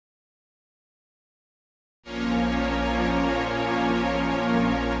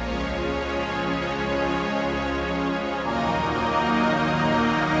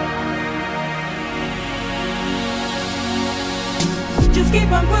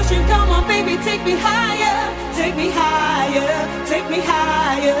pushing, come on baby, take me higher, take me higher, take me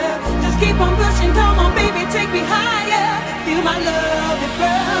higher. Just keep on pushing, come on baby, take me higher. Feel my love, it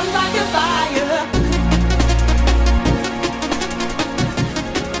burns like a fire.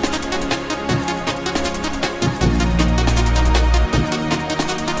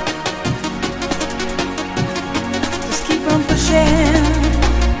 Just keep on pushing.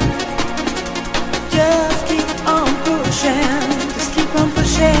 Just keep on pushing. Just keep on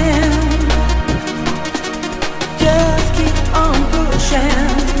pushing. Just keep on pushing.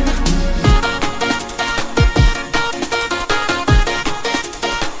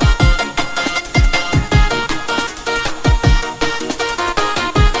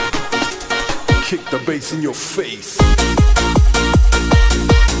 Kick the bass in your face.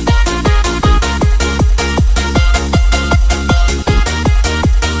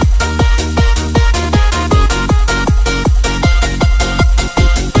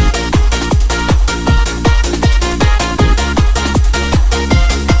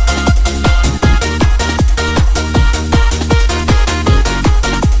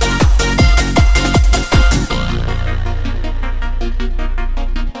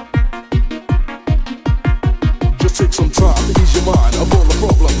 Take some time to ease your mind of all the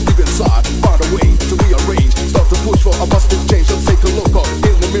problems deep inside. Find a way to rearrange. Start to push for a positive change. Just take a look up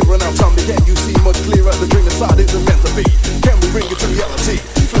in the mirror now. Tell me, can you see much clearer? The dream inside isn't meant to be. Can we bring it to reality?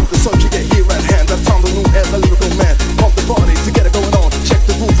 Flip the subject and here at hand. That time the new as a lyrical man. Pump the party to get it going on. Check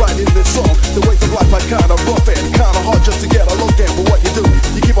the groove right in this song. The ways of life are kinda rough and kinda hard just to get a look at. But what you do,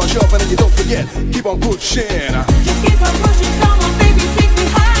 you keep on shoving and you don't forget. Keep on pushing. Just keep on pushing, come on baby, take me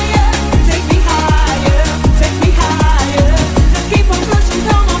higher, take me higher, take me higher. Just keep on pushing,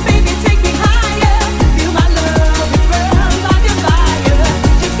 come on baby, take me higher. Feel my love, it burns like a fire.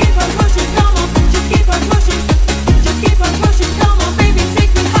 Just keep on pushing, come on, just keep on pushing. Just keep on pushing, come on baby,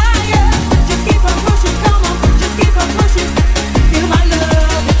 take me higher. Just keep on pushing, come on, just keep on pushing. Feel my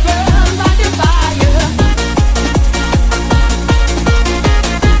love, it burns like a fire.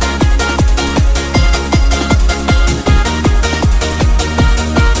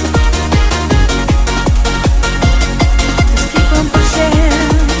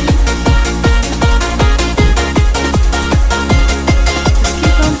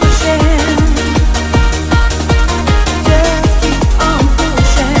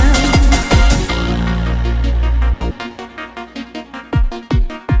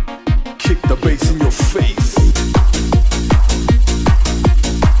 Kick the bass in your face.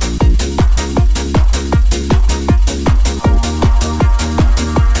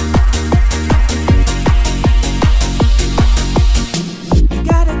 You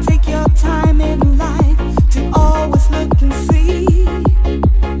gotta take your time in life to always look and see.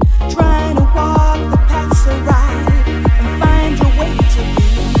 Trying to walk the path so right and find your way to be.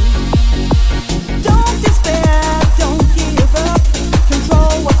 Don't despair, don't give up.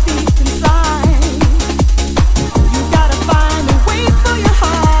 Control what's deep inside. You gotta find a way for your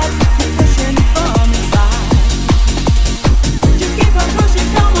heart. Keep pushing from inside. Just keep on pushing,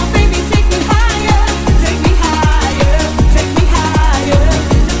 come on baby, take me higher, take me higher, take me higher.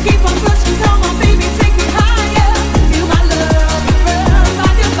 Just keep on pushing, come on baby, take me higher. Feel my love, it burns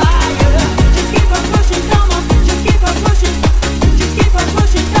like a fire. Just keep on pushing, come on, just keep on pushing. Just keep on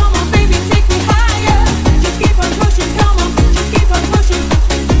pushing, come on baby, take me higher. Just keep on pushing, come on, just keep on pushing.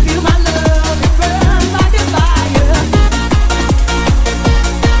 Feel my love, it burns like a fire. Just keep on pushing.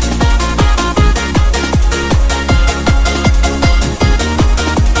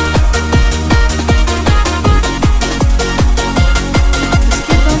 Just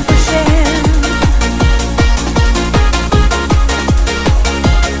keep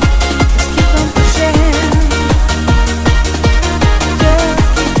on pushing.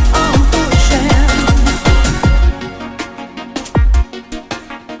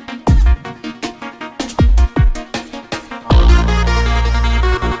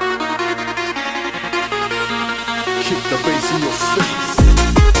 Kick the bass in your face.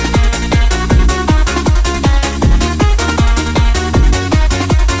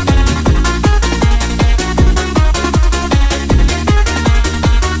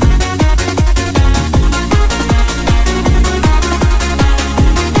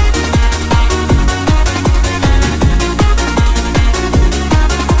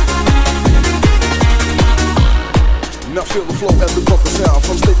 Now feel the flow as we pump the sound.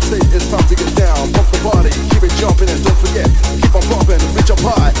 From state to state, it's time to get down. Pump the body, keep it jumping and don't forget. Keep on pumping, reach up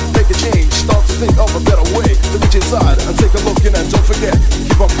high.